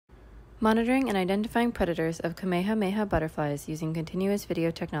Monitoring and identifying predators of Kamehameha butterflies using continuous video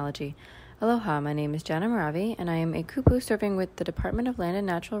technology. Aloha, my name is Jana Maravi, and I am a kupu serving with the Department of Land and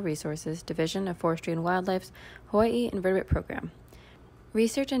Natural Resources, Division of Forestry and Wildlife's Hawaiʻi Invertebrate Program.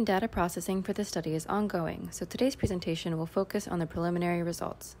 Research and data processing for the study is ongoing, so today's presentation will focus on the preliminary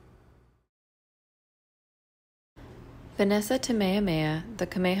results. Vanessa Kamehameha, the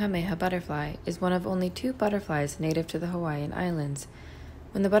Kamehameha butterfly, is one of only 2 butterflies native to the Hawaiian Islands.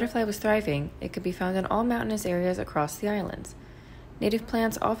 When the butterfly was thriving, it could be found in all mountainous areas across the islands. Native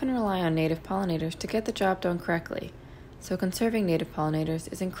plants often rely on native pollinators to get the job done correctly, so conserving native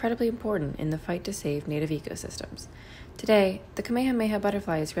pollinators is incredibly important in the fight to save native ecosystems. Today, the Kamehameha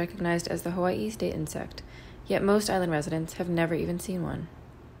butterfly is recognized as the Hawaii state insect, yet most island residents have never even seen one.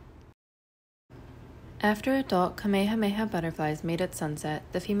 After adult Kamehameha butterflies mate at sunset,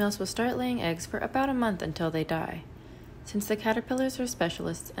 the females will start laying eggs for about a month until they die. Since the caterpillars are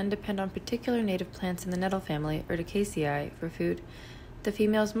specialists and depend on particular native plants in the nettle family, Urticaceae, for food, the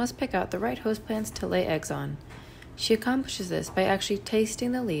females must pick out the right host plants to lay eggs on. She accomplishes this by actually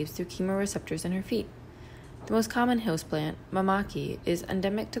tasting the leaves through chemoreceptors in her feet. The most common host plant, mamaki, is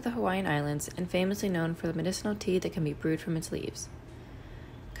endemic to the Hawaiian Islands and famously known for the medicinal tea that can be brewed from its leaves.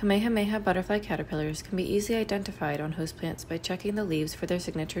 Kamehameha butterfly caterpillars can be easily identified on host plants by checking the leaves for their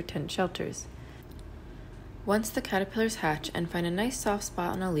signature tent shelters. Once the caterpillars hatch and find a nice soft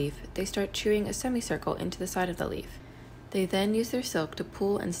spot on a leaf, they start chewing a semicircle into the side of the leaf. They then use their silk to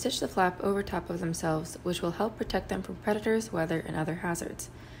pull and stitch the flap over top of themselves, which will help protect them from predators, weather, and other hazards.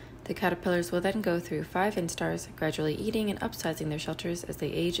 The caterpillars will then go through 5 instars, gradually eating and upsizing their shelters as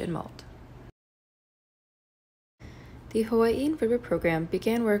they age and molt. The Hawaiʻi Invertebrate Program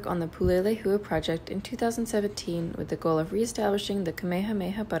began work on the Pulelehua project in 2017 with the goal of reestablishing the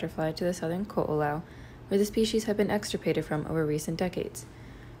Kamehameha butterfly to the southern Ko'olau, where the species have been extirpated from over recent decades.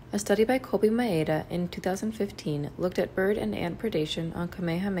 A study by Kobe Maeda in 2015 looked at bird and ant predation on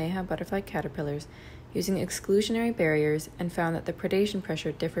Kamehameha butterfly caterpillars using exclusionary barriers and found that the predation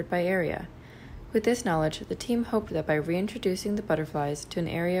pressure differed by area. With this knowledge, the team hoped that by reintroducing the butterflies to an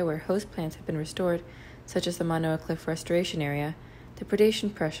area where host plants have been restored, such as the Manoa Cliff Restoration Area, the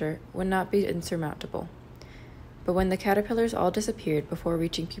predation pressure would not be insurmountable. But when the caterpillars all disappeared before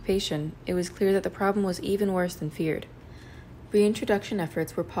reaching pupation, it was clear that the problem was even worse than feared. Reintroduction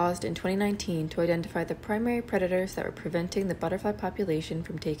efforts were paused in 2019 to identify the primary predators that were preventing the butterfly population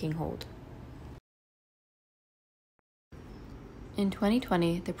from taking hold. In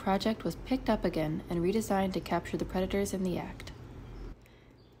 2020, the project was picked up again and redesigned to capture the predators in the act.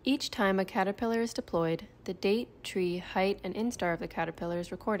 Each time a caterpillar is deployed, the date, tree, height, and instar of the caterpillar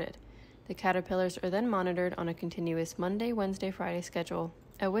is recorded. The caterpillars are then monitored on a continuous Monday, Wednesday, Friday schedule,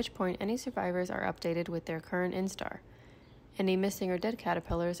 at which point any survivors are updated with their current instar. Any missing or dead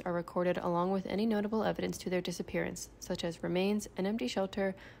caterpillars are recorded along with any notable evidence to their disappearance, such as remains, an empty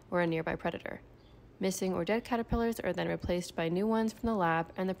shelter, or a nearby predator. Missing or dead caterpillars are then replaced by new ones from the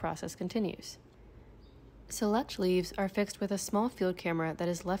lab, and the process continues. Select leaves are fixed with a small field camera that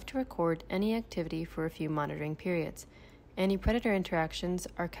is left to record any activity for a few monitoring periods. Any predator interactions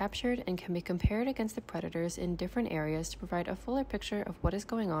are captured and can be compared against the predators in different areas to provide a fuller picture of what is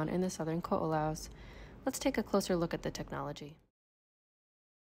going on in the southern Ko'olaus. Let's take a closer look at the technology.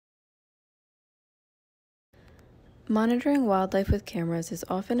 Monitoring wildlife with cameras is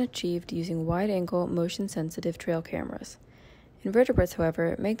often achieved using wide-angle, motion-sensitive trail cameras. Invertebrates,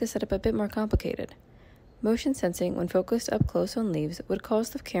 however, make the setup a bit more complicated. Motion sensing, when focused up close on leaves, would cause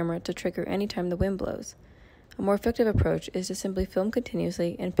the camera to trigger anytime the wind blows. A more effective approach is to simply film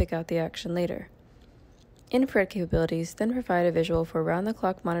continuously and pick out the action later. Infrared capabilities then provide a visual for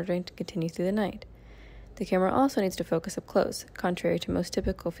round-the-clock monitoring to continue through the night. The camera also needs to focus up close, contrary to most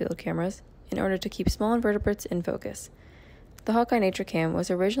typical field cameras, in order to keep small invertebrates in focus. The Hawkeye Nature Cam was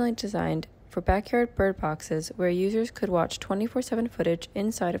originally designed for backyard bird boxes where users could watch 24/7 footage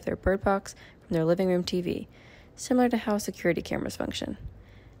inside of their bird box from their living room TV, similar to how security cameras function.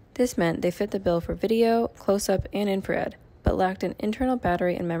 This meant they fit the bill for video, close-up, and infrared, but lacked an internal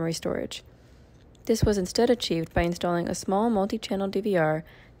battery and memory storage. This was instead achieved by installing a small multi-channel DVR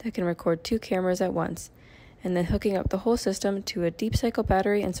that can record 2 cameras at once, and then hooking up the whole system to a deep cycle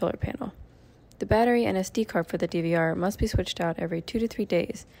battery and solar panel. The battery and SD card for the DVR must be switched out every 2 to 3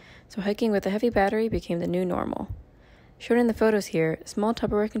 days, so hiking with a heavy battery became the new normal. Shown in the photos here, small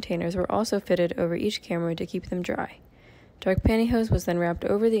Tupperware containers were also fitted over each camera to keep them dry. Dark pantyhose was then wrapped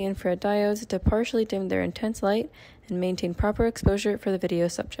over the infrared diodes to partially dim their intense light and maintain proper exposure for the video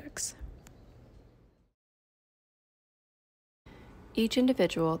subjects. Each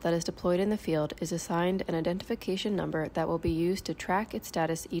individual that is deployed in the field is assigned an identification number that will be used to track its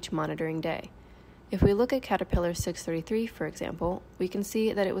status each monitoring day. If we look at Caterpillar 633, for example, we can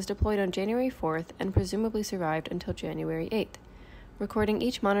see that it was deployed on January 4th and presumably survived until January 8th. Recording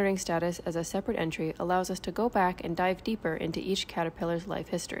each monitoring status as a separate entry allows us to go back and dive deeper into each caterpillar's life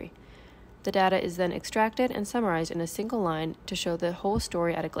history. The data is then extracted and summarized in a single line to show the whole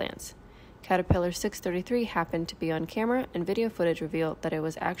story at a glance. Caterpillar 633 happened to be on camera, and video footage revealed that it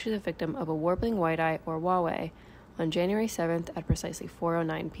was actually the victim of a warbling white-eye or Wawai on January 7th at precisely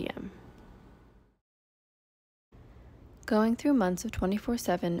 4:09 p.m. Going through months of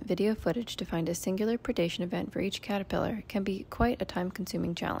 24/7 video footage to find a singular predation event for each caterpillar can be quite a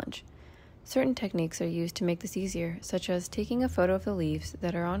time-consuming challenge. Certain techniques are used to make this easier, such as taking a photo of the leaves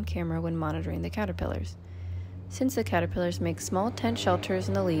that are on camera when monitoring the caterpillars. Since the caterpillars make small tent shelters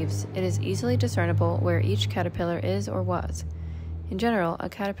in the leaves, it is easily discernible where each caterpillar is or was. In general, a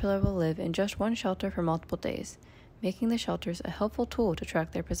caterpillar will live in just one shelter for multiple days, making the shelters a helpful tool to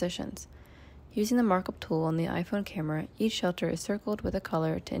track their positions. Using the markup tool on the iPhone camera, each shelter is circled with a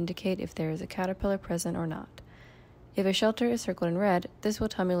color to indicate if there is a caterpillar present or not. If a shelter is circled in red, this will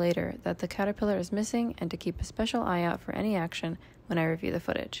tell me later that the caterpillar is missing and to keep a special eye out for any action when I review the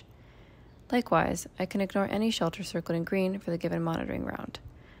footage. Likewise, I can ignore any shelter circled in green for the given monitoring round.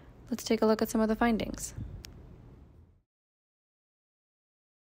 Let's take a look at some of the findings.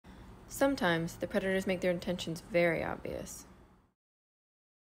 Sometimes, the predators make their intentions very obvious.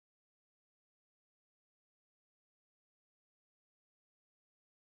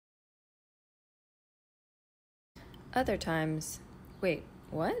 Other times, wait,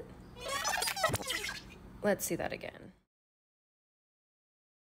 what? Let's see that again.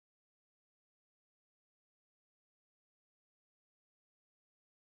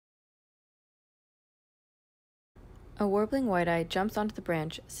 A warbling white-eye jumps onto the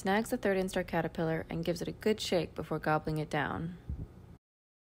branch, snags the third instar caterpillar, and gives it a good shake before gobbling it down.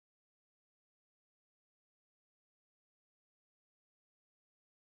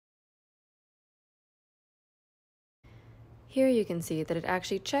 Here you can see that it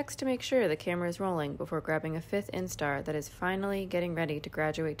actually checks to make sure the camera is rolling before grabbing a fifth instar that is finally getting ready to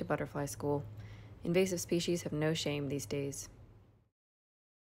graduate to butterfly school. Invasive species have no shame these days.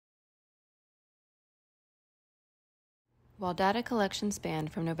 While data collection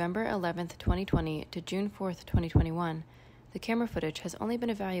spanned from November 11th, 2020 to June 4th, 2021, the camera footage has only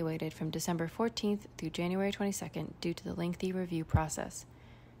been evaluated from December 14th through January 22nd due to the lengthy review process.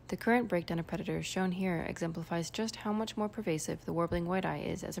 The current breakdown of predators shown here exemplifies just how much more pervasive the warbling white-eye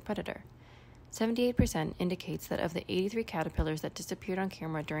is as a predator. 78% indicates that of the 83 caterpillars that disappeared on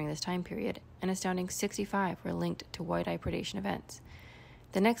camera during this time period, an astounding 65 were linked to white-eye predation events.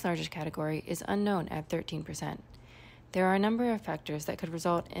 The next largest category is unknown at 13%. There are a number of factors that could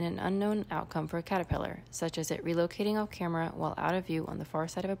result in an unknown outcome for a caterpillar, such as it relocating off camera while out of view on the far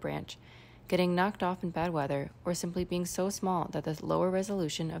side of a branch, getting knocked off in bad weather, or simply being so small that the lower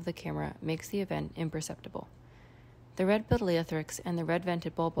resolution of the camera makes the event imperceptible. The red-billed Leothrix and the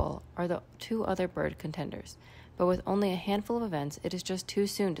red-vented bulbul are the two other bird contenders, but with only a handful of events, it is just too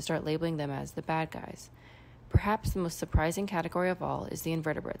soon to start labeling them as the bad guys. Perhaps the most surprising category of all is the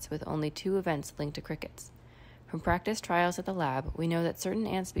invertebrates, with only 2 events linked to crickets. From practice trials at the lab, we know that certain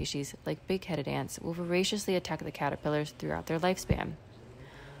ant species, like big-headed ants, will voraciously attack the caterpillars throughout their lifespan.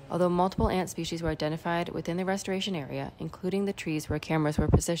 Although multiple ant species were identified within the restoration area, including the trees where cameras were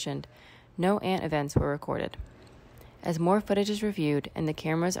positioned, no ant events were recorded. As more footage is reviewed and the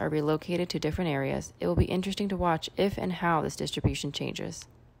cameras are relocated to different areas, it will be interesting to watch if and how this distribution changes.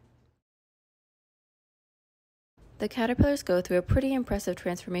 The caterpillars go through a pretty impressive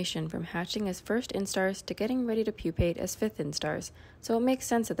transformation from hatching as first instars to getting ready to pupate as fifth instars, so it makes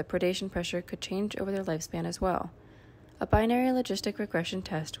sense that the predation pressure could change over their lifespan as well. A binary logistic regression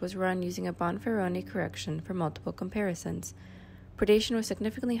test was run using a Bonferroni correction for multiple comparisons. Predation was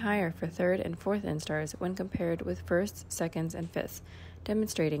significantly higher for third and fourth instars when compared with firsts, seconds, and fifths,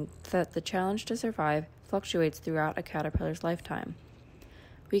 demonstrating that the challenge to survive fluctuates throughout a caterpillar's lifetime.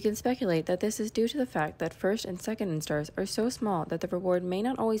 We can speculate that this is due to the fact that first and second instars are so small that the reward may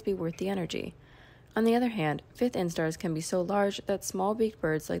not always be worth the energy. On the other hand, fifth instars can be so large that small-beaked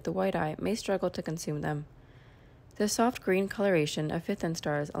birds like the white-eye may struggle to consume them. The soft green coloration of fifth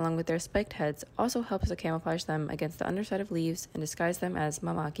instars, along with their spiked heads, also helps to camouflage them against the underside of leaves and disguise them as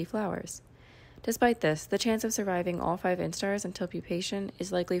mamaki flowers. Despite this, the chance of surviving all 5 instars until pupation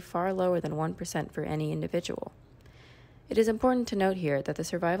is likely far lower than 1% for any individual. It is important to note here that the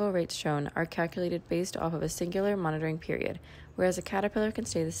survival rates shown are calculated based off of a singular monitoring period, whereas a caterpillar can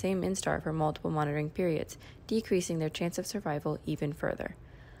stay the same instar for multiple monitoring periods, decreasing their chance of survival even further.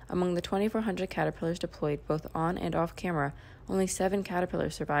 Among the 2,400 caterpillars deployed both on and off camera, only 7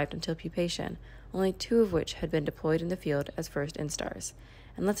 caterpillars survived until pupation, only 2 of which had been deployed in the field as first instars.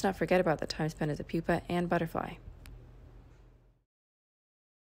 And let's not forget about the time spent as a pupa and butterfly.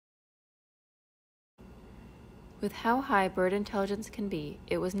 With how high bird intelligence can be,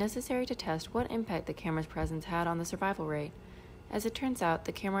 it was necessary to test what impact the camera's presence had on the survival rate. As it turns out,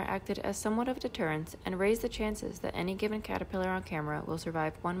 the camera acted as somewhat of a deterrent and raised the chances that any given caterpillar on camera will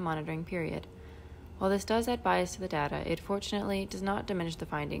survive one monitoring period. While this does add bias to the data, it fortunately does not diminish the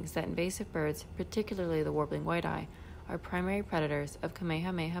findings that invasive birds, particularly the warbling white-eye, are primary predators of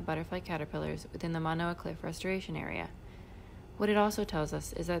Kamehameha butterfly caterpillars within the Manoa Cliff restoration area. What it also tells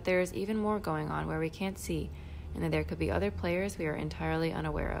us is that there is even more going on where we can't see, and that there could be other players we are entirely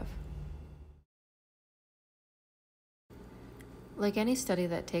unaware of. Like any study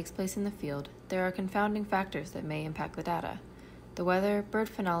that takes place in the field, there are confounding factors that may impact the data. The weather, bird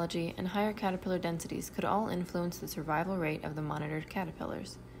phenology, and higher caterpillar densities could all influence the survival rate of the monitored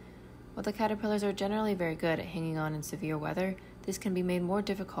caterpillars. While the caterpillars are generally very good at hanging on in severe weather, this can be made more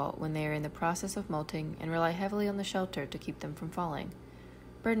difficult when they are in the process of molting and rely heavily on the shelter to keep them from falling.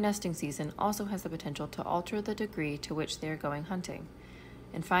 Bird nesting season also has the potential to alter the degree to which they are going hunting.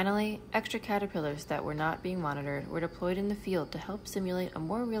 And finally, extra caterpillars that were not being monitored were deployed in the field to help simulate a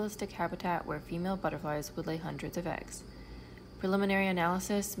more realistic habitat where female butterflies would lay hundreds of eggs. Preliminary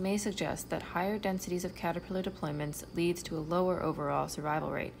analysis may suggest that higher densities of caterpillar deployments leads to a lower overall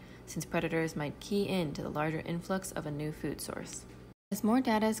survival rate, since predators might key in to the larger influx of a new food source. As more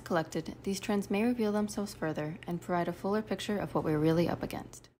data is collected, these trends may reveal themselves further and provide a fuller picture of what we're really up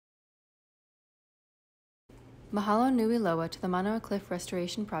against. Mahalo nui loa to the Manoa Cliff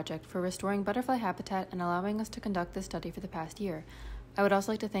Restoration Project for restoring butterfly habitat and allowing us to conduct this study for the past year. I would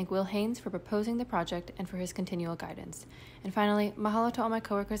also like to thank Will Haynes for proposing the project and for his continual guidance. And finally, mahalo to all my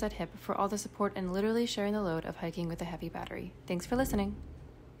coworkers at HIP for all the support and literally sharing the load of hiking with a heavy battery. Thanks for listening.